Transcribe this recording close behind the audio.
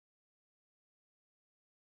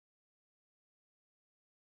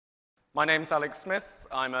My name's Alex Smith.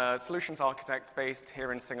 I'm a solutions architect based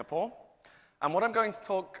here in Singapore. And what I'm going to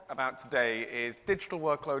talk about today is digital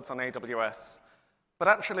workloads on AWS. But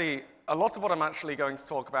actually, a lot of what I'm actually going to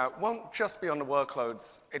talk about won't just be on the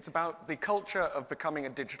workloads. It's about the culture of becoming a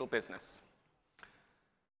digital business.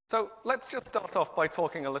 So let's just start off by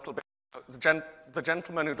talking a little bit about the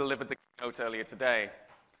gentleman who delivered the keynote earlier today.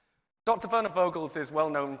 Dr. Werner Vogels is well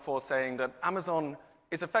known for saying that Amazon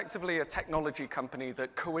is effectively a technology company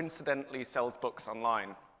that coincidentally sells books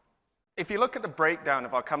online. If you look at the breakdown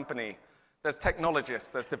of our company, there's technologists,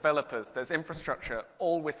 there's developers, there's infrastructure,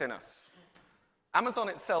 all within us. Amazon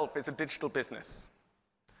itself is a digital business.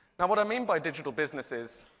 Now, what I mean by digital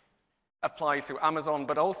businesses apply to Amazon,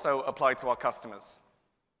 but also apply to our customers.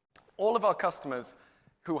 All of our customers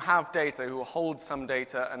who have data, who hold some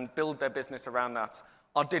data and build their business around that,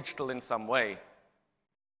 are digital in some way.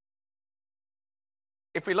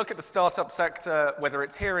 If we look at the startup sector, whether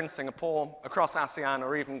it's here in Singapore, across ASEAN,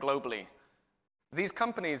 or even globally, these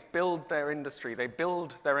companies build their industry, they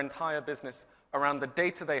build their entire business around the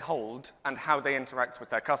data they hold and how they interact with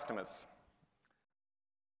their customers.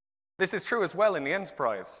 This is true as well in the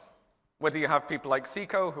enterprise, whether you have people like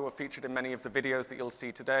Seco, who are featured in many of the videos that you'll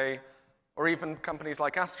see today, or even companies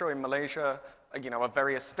like Astro in Malaysia, a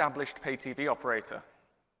very established pay TV operator.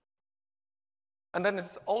 And then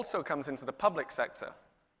this also comes into the public sector.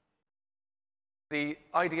 The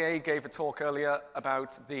IDA gave a talk earlier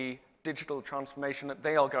about the digital transformation that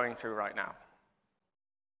they are going through right now.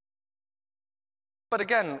 But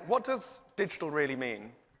again, what does digital really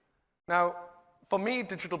mean? Now, for me,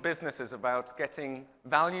 digital business is about getting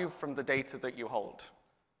value from the data that you hold.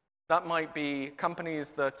 That might be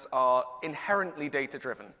companies that are inherently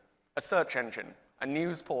data-driven, a search engine, a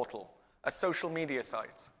news portal, a social media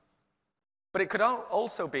site. But it could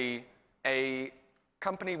also be a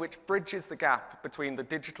company which bridges the gap between the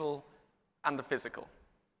digital and the physical.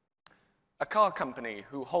 A car company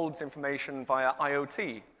who holds information via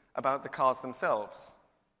IoT about the cars themselves.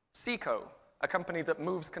 Seco, a company that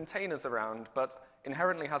moves containers around but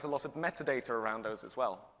inherently has a lot of metadata around those as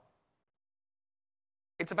well.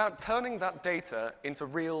 It's about turning that data into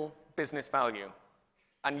real business value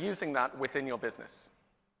and using that within your business.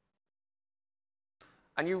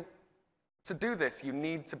 And to do this, you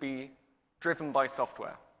need to be driven by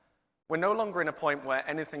software. We're no longer in a point where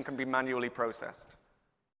anything can be manually processed.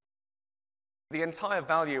 The entire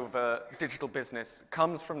value of a digital business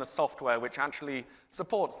comes from the software which actually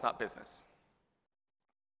supports that business.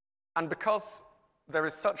 And because there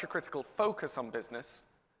is such a critical focus on business,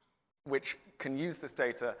 which can use this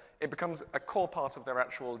data, it becomes a core part of their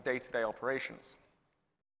actual day-to-day operations.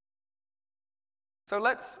 So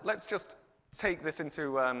let's just take this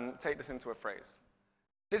into a phrase.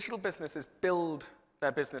 Digital businesses build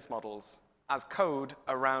their business models as code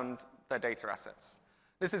around their data assets.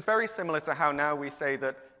 This is very similar to how now we say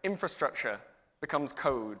that infrastructure becomes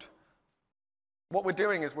code. What we're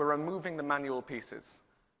doing is we're removing the manual pieces.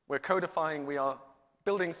 We're codifying, we are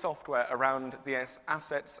building software around the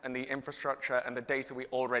assets and the infrastructure and the data we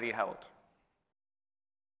already held.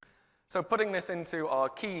 So putting this into our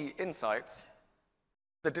key insights,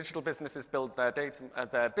 the digital businesses build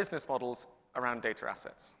their business models around data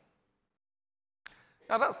assets.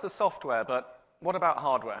 Now that's the software, but what about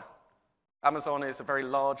hardware? Amazon is a very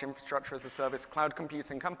large infrastructure as a service cloud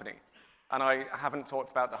computing company, and I haven't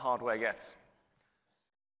talked about the hardware yet.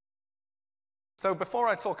 So before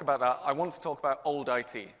I talk about that, I want to talk about old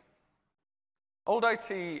IT. Old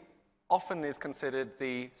IT often is considered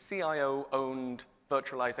the CIO-owned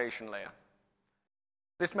virtualization layer.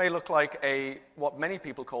 This may look like what many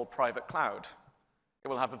people call private cloud. It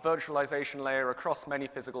will have a virtualization layer across many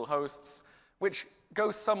physical hosts, which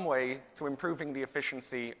goes some way to improving the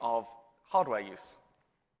efficiency of hardware use.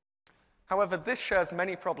 However, this shares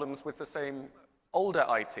many problems with the same older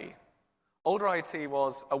IT. Older IT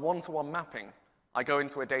was a one-to-one mapping. I go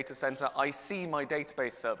into a data center, I see my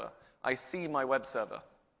database server, I see my web server.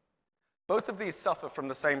 Both of these suffer from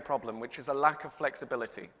the same problem, which is a lack of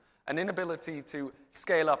flexibility, an inability to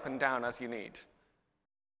scale up and down as you need.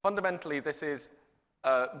 Fundamentally, this is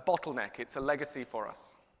a bottleneck. It's a legacy for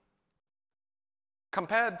us.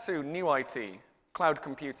 Compared to new IT, cloud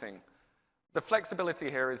computing, the flexibility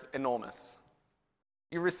here is enormous.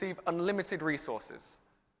 You receive unlimited resources.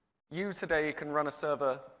 You today can run a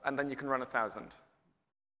server, and then you can run 1,000.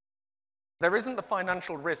 There isn't the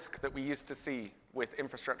financial risk that we used to see with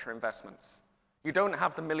infrastructure investments. You don't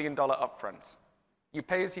have the $1 million upfront. You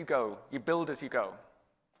pay as you go, you build as you go,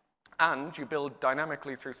 and you build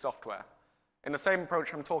dynamically through software. In the same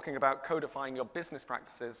approach I'm talking about codifying your business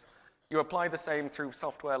practices, you apply the same through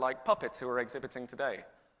software like Puppet, who are exhibiting today.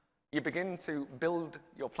 You begin to build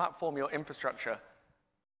your platform, your infrastructure,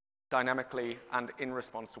 dynamically and in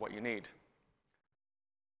response to what you need.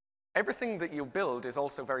 Everything that you build is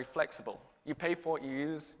also very flexible. You pay for what you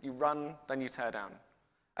use, you run, then you tear down.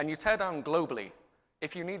 And you tear down globally.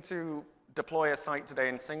 If you need to deploy a site today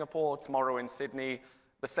in Singapore, tomorrow in Sydney,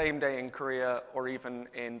 the same day in Korea, or even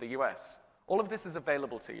in the US, all of this is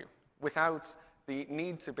available to you without the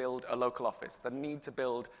need to build a local office, the need to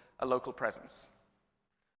build a local presence.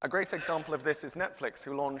 A great example of this is Netflix,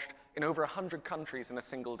 who launched in over 100 countries in a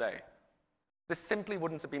single day. This simply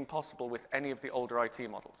wouldn't have been possible with any of the older IT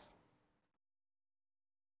models.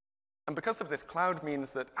 And because of this, cloud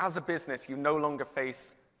means that as a business, you no longer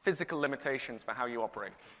face physical limitations for how you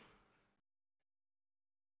operate.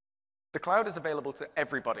 The cloud is available to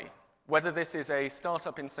everybody, whether this is a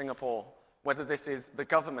startup in Singapore, whether this is the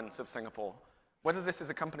government of Singapore, whether this is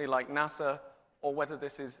a company like NASA, or whether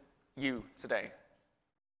this is you today.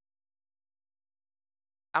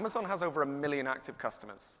 Amazon has over 1 million active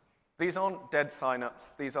customers. These aren't dead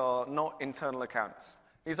signups. These are not internal accounts.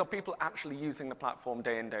 These are people actually using the platform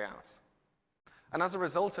day in, day out. And as a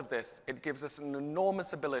result of this, it gives us an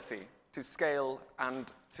enormous ability to scale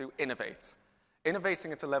and to innovate,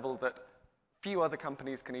 innovating at a level that few other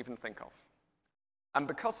companies can even think of. And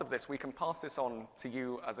because of this, we can pass this on to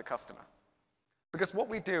you as a customer. Because what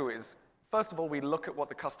we do is, first of all, we look at what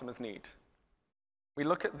the customers need. We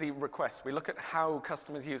look at the requests. We look at how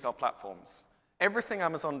customers use our platforms. Everything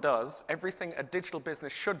Amazon does, everything a digital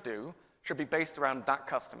business should do, should be based around that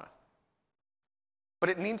customer. But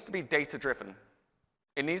it needs to be data-driven.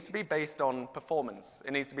 It needs to be based on performance.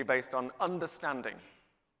 It needs to be based on understanding.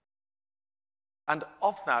 And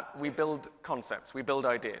off that, we build concepts. We build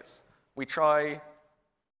ideas. We try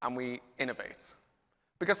and we innovate.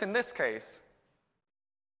 Because in this case,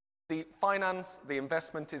 the finance, the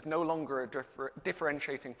investment is no longer a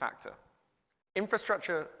differentiating factor.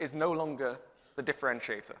 Infrastructure is no longer the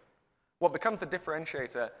differentiator. What becomes the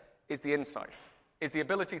differentiator is the insight, is the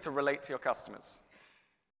ability to relate to your customers.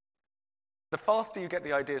 The faster you get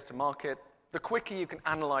the ideas to market, the quicker you can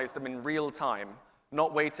analyze them in real time,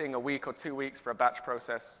 not waiting a week or 2 weeks for a batch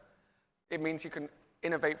process. It means you can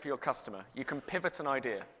innovate for your customer. You can pivot an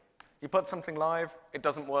idea. You put something live, it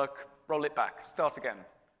doesn't work, roll it back, start again.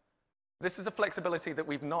 This is a flexibility that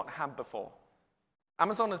we've not had before.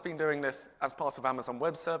 Amazon has been doing this as part of Amazon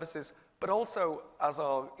Web Services, but also as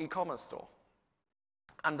our e-commerce store.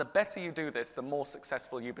 And the better you do this, the more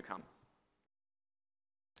successful you become.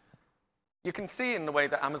 You can see in the way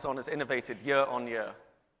that Amazon has innovated year on year.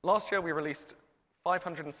 Last year, we released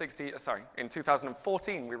in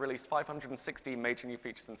 2014, we released 560 major new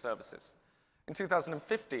features and services. In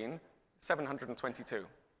 2015, 722.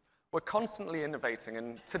 We're constantly innovating,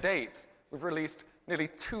 and to date, we've released nearly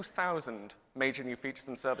 2,000 major new features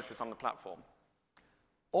and services on the platform,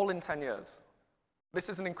 all in 10 years. This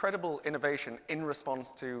is an incredible innovation in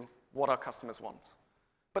response to what our customers want.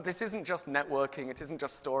 But this isn't just networking, it isn't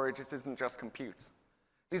just storage, it isn't just compute.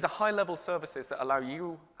 These are high-level services that allow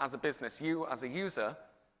you as a business, you as a user,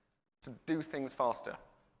 to do things faster.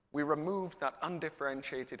 We remove that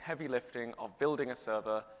undifferentiated heavy lifting of building a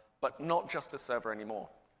server, but not just a server anymore.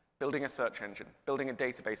 Building a search engine, building a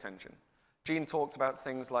database engine. Gene talked about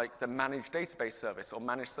things like the managed database service or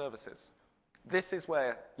managed services. This is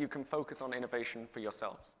where you can focus on innovation for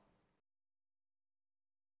yourselves.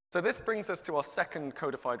 So this brings us to our second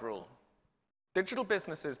codified rule. Digital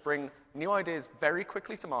businesses bring new ideas very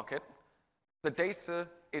quickly to market. The data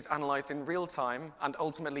is analyzed in real time, and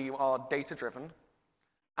ultimately you are data-driven.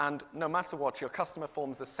 And no matter what, your customer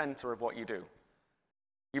forms the center of what you do.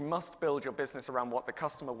 You must build your business around what the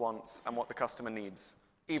customer wants and what the customer needs,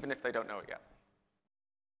 even if they don't know it yet.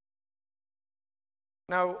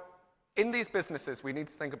 Now, in these businesses, we need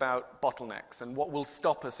to think about bottlenecks and what will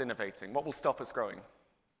stop us innovating, what will stop us growing.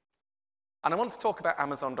 And I want to talk about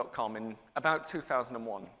Amazon.com in about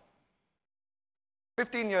 2001.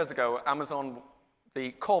 15 years ago, Amazon,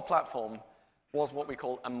 the core platform, was what we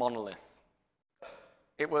call a monolith.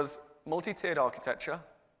 It was multi-tiered architecture,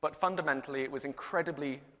 but fundamentally, it was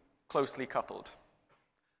incredibly closely coupled.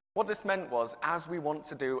 What this meant was, as we want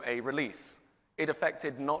to do a release, it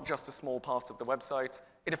affected not just a small part of the website,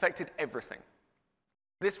 it affected everything.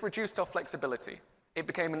 This reduced our flexibility. It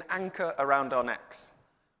became an anchor around our necks.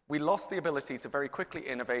 We lost the ability to very quickly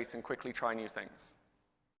innovate and quickly try new things.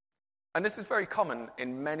 And this is very common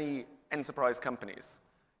in many enterprise companies.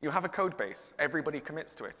 You have a code base, everybody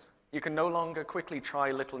commits to it. You can no longer quickly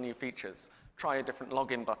try little new features, try a different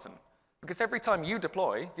login button. Because every time you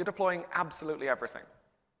deploy, you're deploying absolutely everything.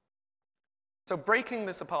 So breaking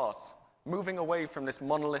this apart, moving away from this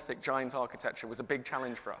monolithic giant architecture was a big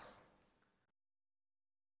challenge for us.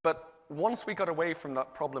 But once we got away from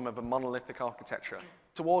that problem of a monolithic architecture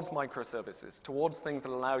towards microservices, towards things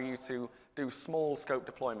that allow you to do small scope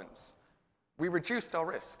deployments, we reduced our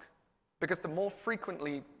risk. Because the more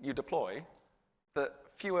frequently you deploy, the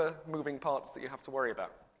fewer moving parts that you have to worry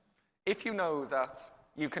about. If you know that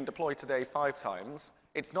you can deploy today 5 times,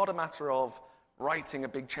 it's not a matter of writing a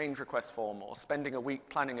big change request form or spending a week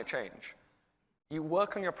planning a change. You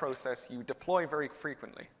work on your process, you deploy very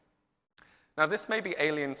frequently. Now, this may be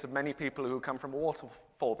alien to many people who come from a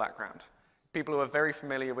waterfall background, people who are very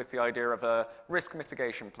familiar with the idea of a risk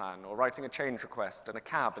mitigation plan or writing a change request and a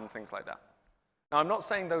cab and things like that. Now, I'm not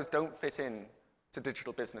saying those don't fit in to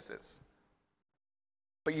digital businesses,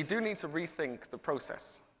 but you do need to rethink the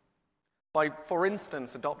process. By, for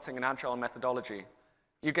instance, adopting an agile methodology,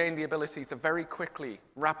 you gain the ability to very quickly,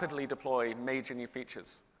 rapidly deploy major new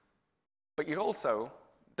features. But you also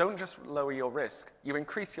don't just lower your risk, you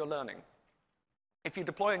increase your learning. If you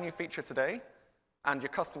deploy a new feature today and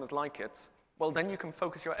your customers like it, well, then you can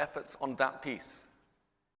focus your efforts on that piece.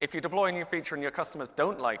 If you deploy a new feature and your customers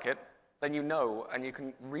don't like it, then you know and you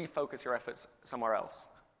can refocus your efforts somewhere else.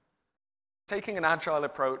 Taking an agile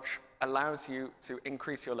approach allows you to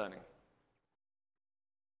increase your learning.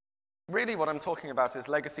 Really, what I'm talking about is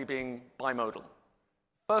legacy being bimodal.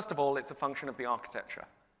 First of all, it's a function of the architecture.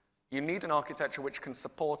 You need an architecture which can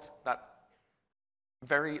support that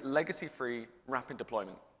very legacy-free, rapid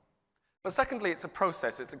deployment. But secondly, it's a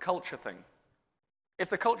process, it's a culture thing. If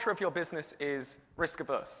the culture of your business is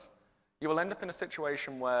risk-averse, you will end up in a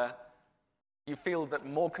situation where you feel that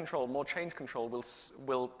more control, more change control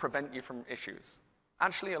will prevent you from issues.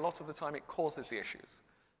 Actually, a lot of the time, it causes the issues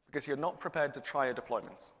because you're not prepared to try a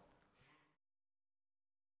deployment.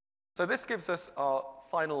 So this gives us our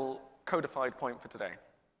final codified point for today.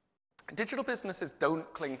 Digital businesses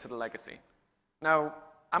don't cling to the legacy. Now,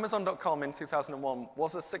 Amazon.com in 2001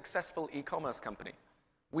 was a successful e-commerce company.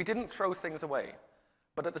 We didn't throw things away,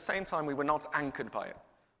 but at the same time, we were not anchored by it.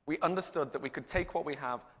 We understood that we could take what we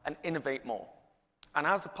have and innovate more. And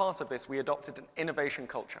as a part of this, we adopted an innovation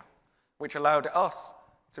culture, which allowed us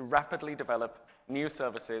to rapidly develop new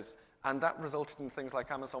services, and that resulted in things like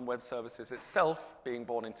Amazon Web Services itself being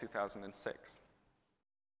born in 2006.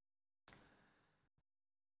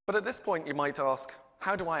 But at this point, you might ask,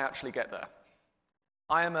 how do I actually get there?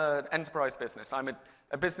 I am an enterprise business. I'm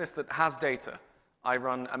a business that has data. I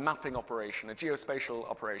run a mapping operation, a geospatial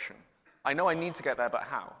operation. I know I need to get there, but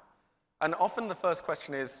how? And often the first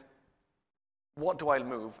question is, what do I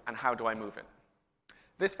move and how do I move it?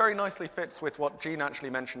 This very nicely fits with what Gene actually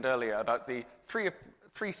mentioned earlier about the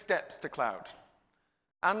three steps to cloud.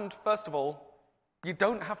 And first of all, you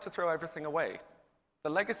don't have to throw everything away. The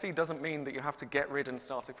legacy doesn't mean that you have to get rid and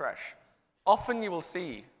start afresh. Often you will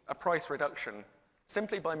see a price reduction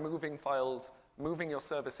simply by moving files, moving your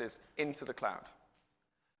services into the cloud.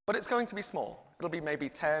 But it's going to be small. It'll be maybe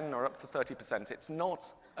 10 or up to 30%. It's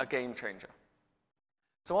not a game changer.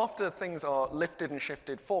 So after things are lifted and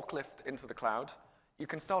shifted, forklift into the cloud, you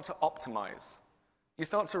can start to optimize. You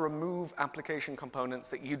start to remove application components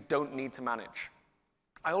that you don't need to manage.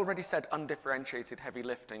 I already said undifferentiated heavy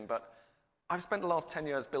lifting, but I've spent the last 10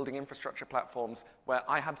 years building infrastructure platforms where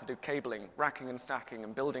I had to do cabling, racking and stacking,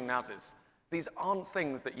 and building NASes. These aren't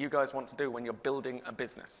things that you guys want to do when you're building a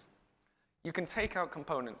business. You can take out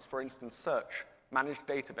components, for instance, search, managed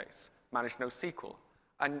database, managed NoSQL,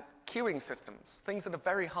 and queuing systems, things that are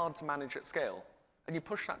very hard to manage at scale, and you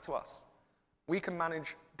push that to us. We can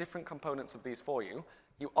manage different components of these for you,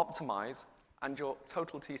 you optimize, and your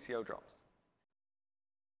total TCO drops.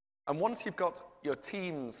 And once you've got your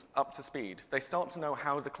teams up to speed, they start to know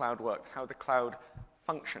how the cloud works, how the cloud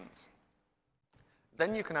functions.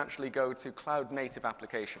 Then you can actually go to cloud-native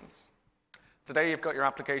applications. Today, you've got your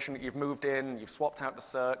application that you've moved in, you've swapped out the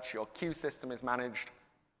search, your queue system is managed.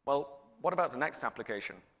 Well, what about the next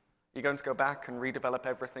application? You're going to go back and redevelop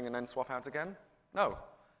everything and then swap out again? No,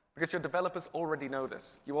 because your developers already know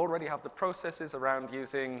this. You already have the processes around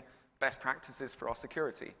using best practices for our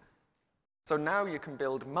security. So now you can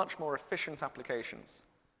build much more efficient applications.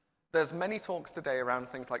 There's many talks today around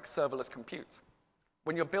things like serverless compute.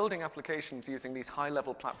 When you're building applications using these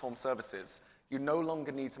high-level platform services, you no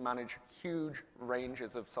longer need to manage huge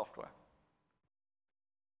ranges of software.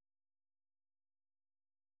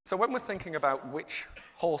 So when we're thinking about which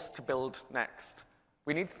horse to build next,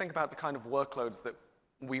 we need to think about the kind of workloads that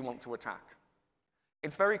we want to attack.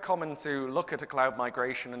 It's very common to look at a cloud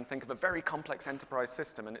migration and think of a very complex enterprise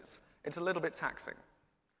system, and it's a little bit taxing.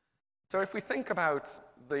 So if we think about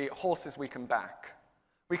the horses we can back,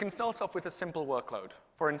 we can start off with a simple workload,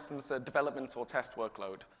 for instance, a development or test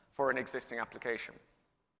workload for an existing application.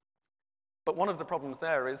 But one of the problems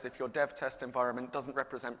there is if your dev test environment doesn't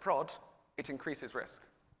represent prod, it increases risk.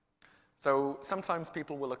 So sometimes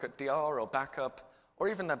people will look at DR or backup or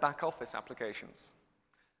even their back office applications.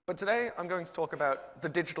 But today I'm going to talk about the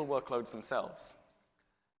digital workloads themselves.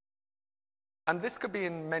 And this could be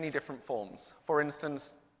in many different forms. For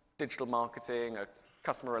instance, digital marketing, a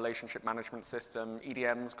customer relationship management system,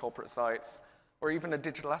 EDMs, corporate sites, or even a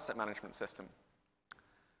digital asset management system.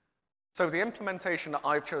 So the implementation that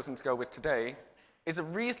I've chosen to go with today is a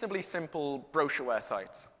reasonably simple brochureware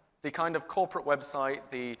site, the kind of corporate website,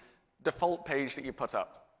 the default page that you put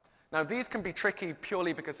up. Now, these can be tricky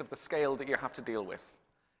purely because of the scale that you have to deal with.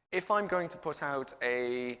 If I'm going to put out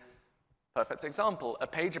a perfect example, a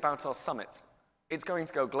page about our summit, it's going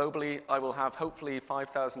to go globally. I will have hopefully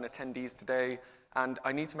 5,000 attendees today, and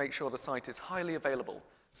I need to make sure the site is highly available,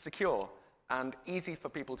 secure, and easy for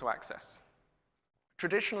people to access.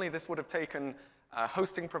 Traditionally, this would have taken a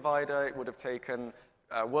hosting provider, it would have taken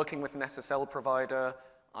working with an SSL provider,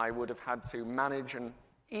 I would have had to manage, and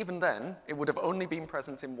even then, it would have only been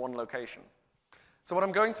present in one location. So what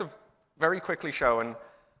I'm going to very quickly show, and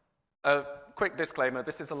a quick disclaimer,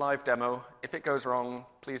 this is a live demo. If it goes wrong,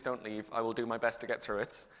 please don't leave. I will do my best to get through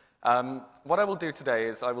it. What I will do today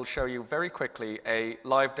is I will show you very quickly a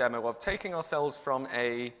live demo of taking ourselves from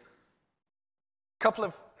a couple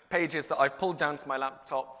of pages that I've pulled down to my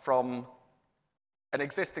laptop from an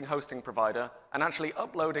existing hosting provider and actually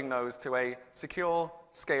uploading those to a secure,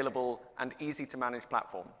 scalable, and easy to manage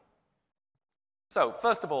platform. So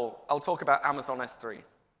first of all, I'll talk about Amazon S3.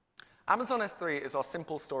 Amazon S3 is our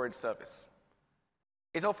simple storage service.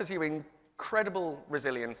 It offers you incredible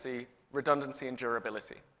resiliency, redundancy, and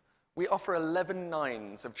durability. We offer 11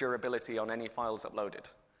 nines of durability on any files uploaded.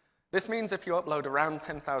 This means if you upload around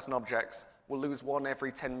 10,000 objects, we'll lose one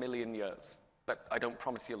every 10 million years, but I don't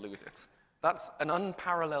promise you'll lose it. That's an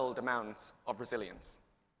unparalleled amount of resilience.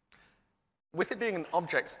 With it being an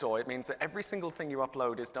object store, it means that every single thing you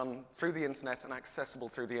upload is done through the internet and accessible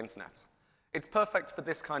through the internet. It's perfect for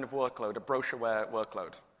this kind of workload, a brochureware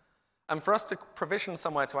workload. And for us to provision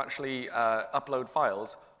somewhere to actually upload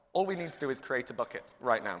files, all we need to do is create a bucket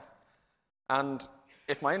right now. And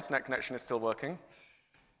if my internet connection is still working,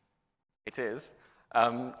 it is,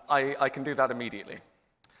 I can do that immediately.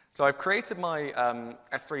 So I've created my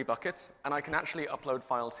S3 bucket, and I can actually upload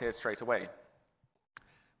files here straight away.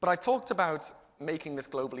 But I talked about making this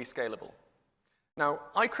globally scalable. Now,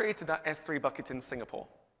 I created that S3 bucket in Singapore.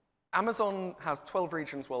 Amazon has 12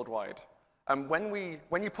 regions worldwide. And when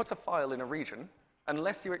you put a file in a region,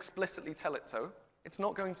 unless you explicitly tell it so, it's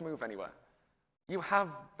not going to move anywhere. You have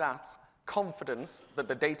that confidence that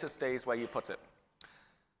the data stays where you put it.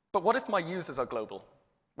 But what if my users are global?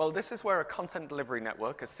 Well, this is where a content delivery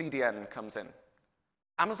network, a CDN, comes in.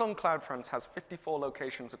 Amazon CloudFront has 54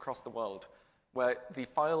 locations across the world where the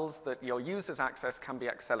files that your users access can be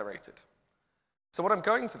accelerated. So what I'm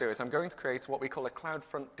going to do is I'm going to create what we call a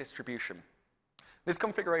CloudFront distribution. This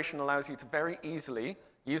configuration allows you to very easily,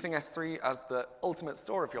 using S3 as the ultimate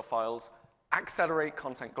store of your files, accelerate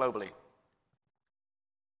content globally.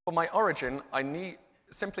 For my origin, I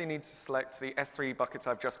simply need to select the S3 buckets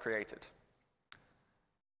I've just created.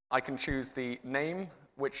 I can choose the name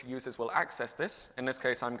which users will access this. In this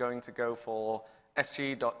case, I'm going to go for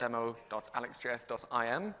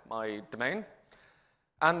sg.demo.alexjs.im, my domain.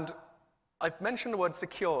 And I've mentioned the word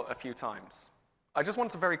secure a few times. I just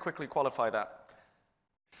want to very quickly qualify that.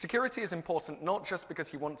 Security is important not just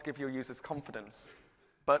because you want to give your users confidence,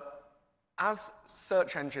 but as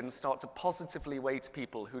search engines start to positively weight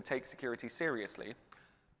people who take security seriously,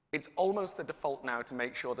 it's almost the default now to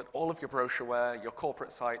make sure that all of your brochureware, your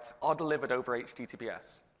corporate sites, are delivered over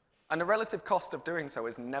HTTPS. And the relative cost of doing so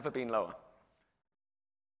has never been lower.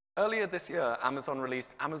 Earlier this year, Amazon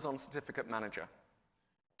released Amazon Certificate Manager.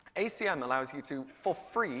 ACM allows you to, for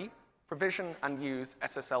free, provision and use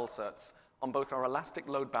SSL certs on both our Elastic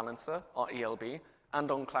Load Balancer, our ELB,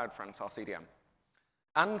 and on CloudFront, our CDM.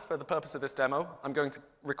 And for the purpose of this demo, I'm going to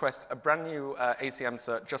request a brand new ACM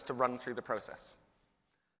cert just to run through the process.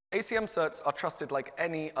 ACM certs are trusted like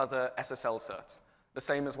any other SSL cert, the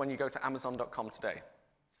same as when you go to Amazon.com today.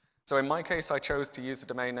 So in my case, I chose to use the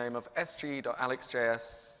domain name of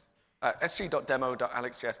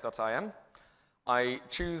sg.demo.alexjs.im. I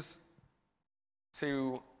choose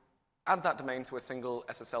to add that domain to a single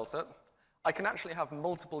SSL cert. I can actually have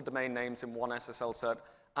multiple domain names in one SSL cert,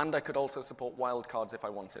 and I could also support wildcards if I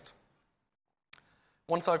wanted.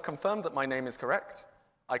 Once I've confirmed that my name is correct,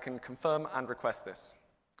 I can confirm and request this.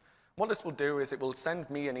 What this will do is it will send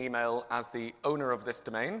me an email as the owner of this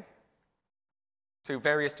domain to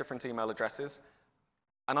various different email addresses,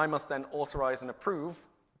 and I must then authorize and approve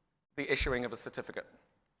the issuing of a certificate.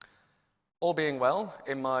 All being well,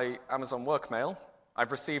 in my Amazon work mail,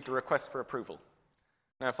 I've received a request for approval.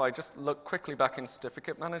 Now, if I just look quickly back in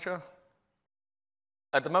Certificate Manager,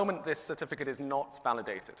 at the moment, this certificate is not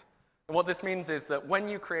validated. And what this means is that when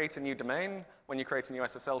you create a new domain, when you create a new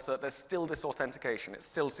SSL cert, there's still this authentication. It's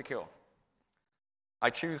still secure. I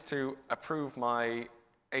choose to approve my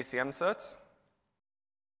ACM certs.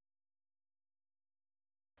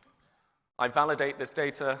 I validate this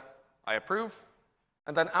data, I approve,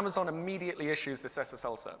 and then Amazon immediately issues this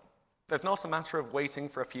SSL cert. There's not a matter of waiting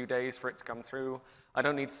for a few days for it to come through. I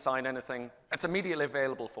don't need to sign anything. It's immediately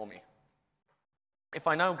available for me. If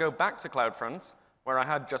I now go back to CloudFront, where I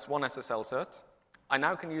had just one SSL cert, I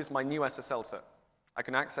now can use my new SSL cert. I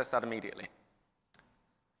can access that immediately.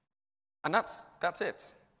 And that's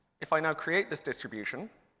it. If I now create this distribution,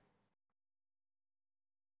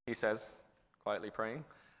 he says, quietly praying,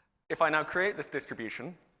 if I now create this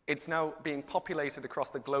distribution, it's now being populated across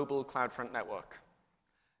the global CloudFront network.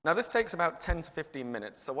 Now, this takes about 10 to 15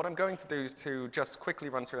 minutes, so what I'm going to do to just quickly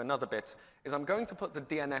run through another bit is I'm going to put the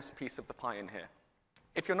DNS piece of the pie in here.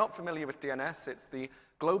 If you're not familiar with DNS, it's the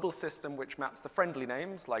global system which maps the friendly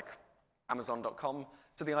names, like Amazon.com,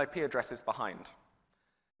 to the IP addresses behind.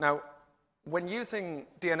 Now, when using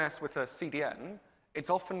DNS with a CDN, it's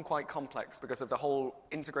often quite complex because of the whole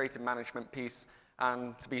integrated management piece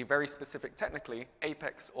and, to be very specific technically,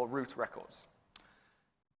 apex or root records.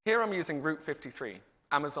 Here I'm using Route 53,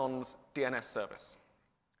 Amazon's DNS service.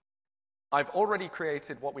 I've already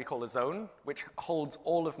created what we call a zone, which holds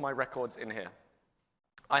all of my records in here.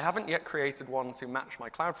 I haven't yet created one to match my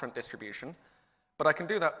CloudFront distribution, but I can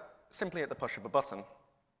do that simply at the push of a button.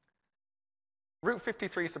 Route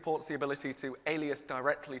 53 supports the ability to alias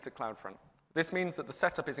directly to CloudFront. This means that the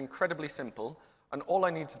setup is incredibly simple, and all I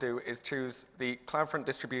need to do is choose the CloudFront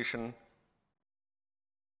distribution,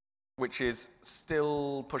 which is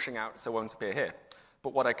still pushing out, so won't appear here.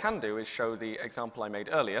 But what I can do is show the example I made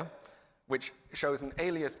earlier, which shows an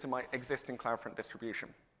alias to my existing CloudFront distribution.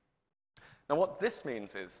 Now, what this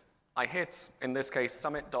means is I hit, in this case,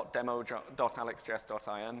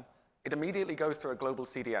 summit.demo.alexjs.im. It immediately goes through a global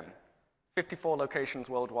CDN. 54 locations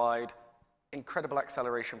worldwide, incredible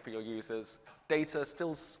acceleration for your users, data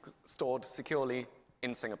still stored securely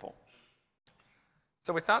in Singapore.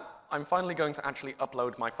 So with that, I'm finally going to actually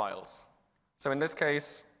upload my files. So in this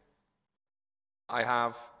case, I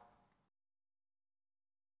have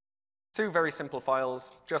two very simple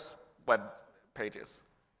files, just web pages.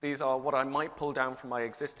 These are what I might pull down from my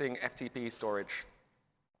existing FTP storage.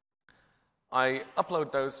 I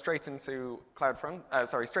upload those straight into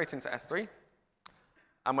straight into S3.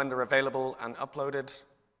 And when they're available and uploaded,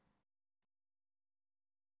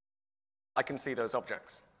 I can see those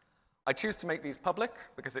objects. I choose to make these public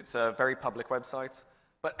because it's a very public website,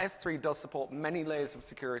 but S3 does support many layers of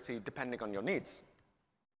security depending on your needs.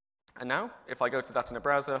 And now, if I go to that in a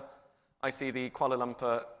browser, I see the Kuala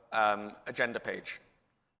Lumpur agenda page.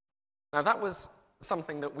 Now, that was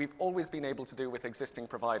something that we've always been able to do with existing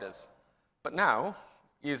providers. But now,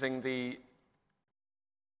 using the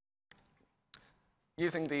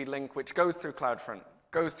link which goes through CloudFront,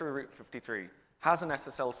 goes through Route 53, has an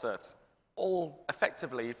SSL cert, all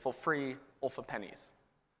effectively for free or for pennies.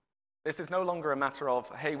 This is no longer a matter of,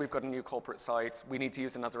 hey, we've got a new corporate site, we need to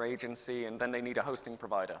use another agency, and then they need a hosting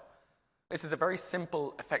provider. This is a very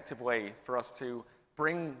simple, effective way for us to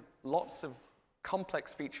bring lots of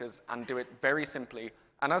complex features and do it very simply,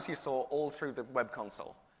 and as you saw, all through the web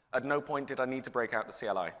console. At no point did I need to break out the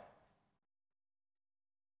CLI.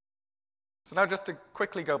 So now just to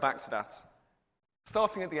quickly go back to that,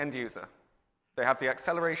 starting at the end user, they have the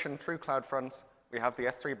acceleration through CloudFront, we have the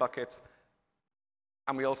S3 bucket,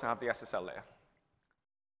 and we also have the SSL layer.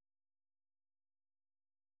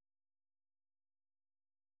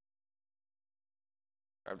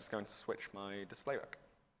 I'm just going to switch my display back.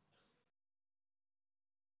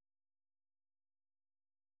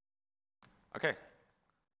 Okay.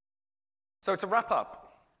 So to wrap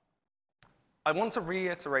up, I want to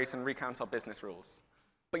reiterate and recount our business rules.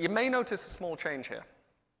 But you may notice a small change here.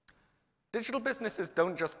 Digital businesses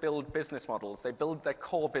don't just build business models, they build their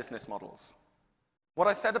core business models. What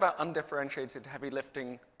I said about undifferentiated heavy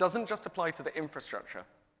lifting doesn't just apply to the infrastructure.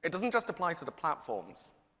 It doesn't just apply to the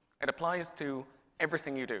platforms. It applies to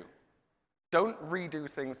everything you do. Don't redo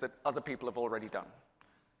things that other people have already done.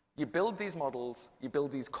 You build these models, you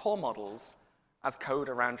build these core models as code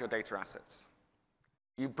around your data assets.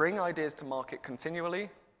 You bring ideas to market continually,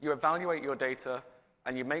 you evaluate your data,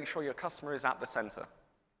 and you make sure your customer is at the center.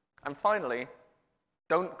 And finally,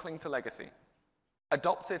 don't cling to legacy.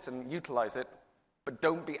 Adopt it and utilize it, but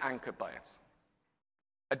don't be anchored by it.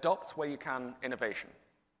 Adopt where you can innovation.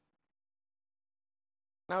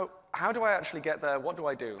 Now, how do I actually get there? What do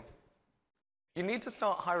I do? You need to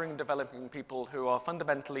start hiring and developing people who are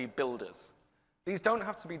fundamentally builders. These don't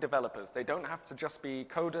have to be developers. They don't have to just be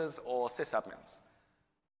coders or sysadmins.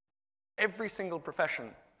 Every single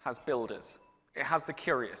profession has builders. It has the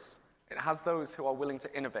curious. It has those who are willing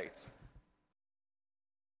to innovate.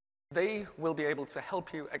 They will be able to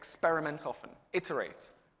help you experiment often,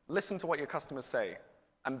 iterate, listen to what your customers say,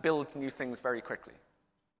 and build new things very quickly.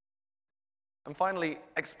 And finally,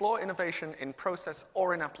 explore innovation in process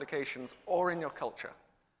or in applications or in your culture.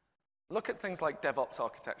 Look at things like DevOps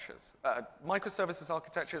architectures, microservices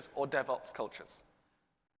architectures, or DevOps cultures.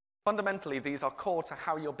 Fundamentally, these are core to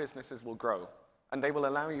how your businesses will grow, and they will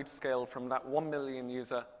allow you to scale from that 1 million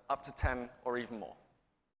user up to 10 or even more.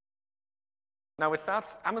 Now with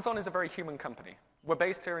that, Amazon is a very human company. We're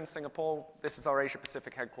based here in Singapore. This is our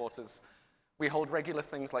Asia-Pacific headquarters. We hold regular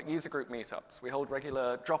things like user group meetups. We hold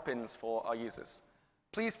regular drop-ins for our users.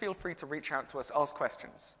 Please feel free to reach out to us, ask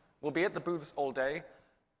questions. We'll be at the booths all day,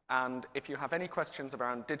 and if you have any questions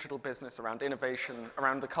around digital business, around innovation,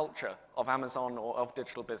 around the culture of Amazon or of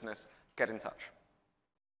digital business, get in touch.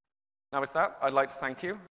 Now with that, I'd like to thank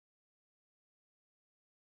you,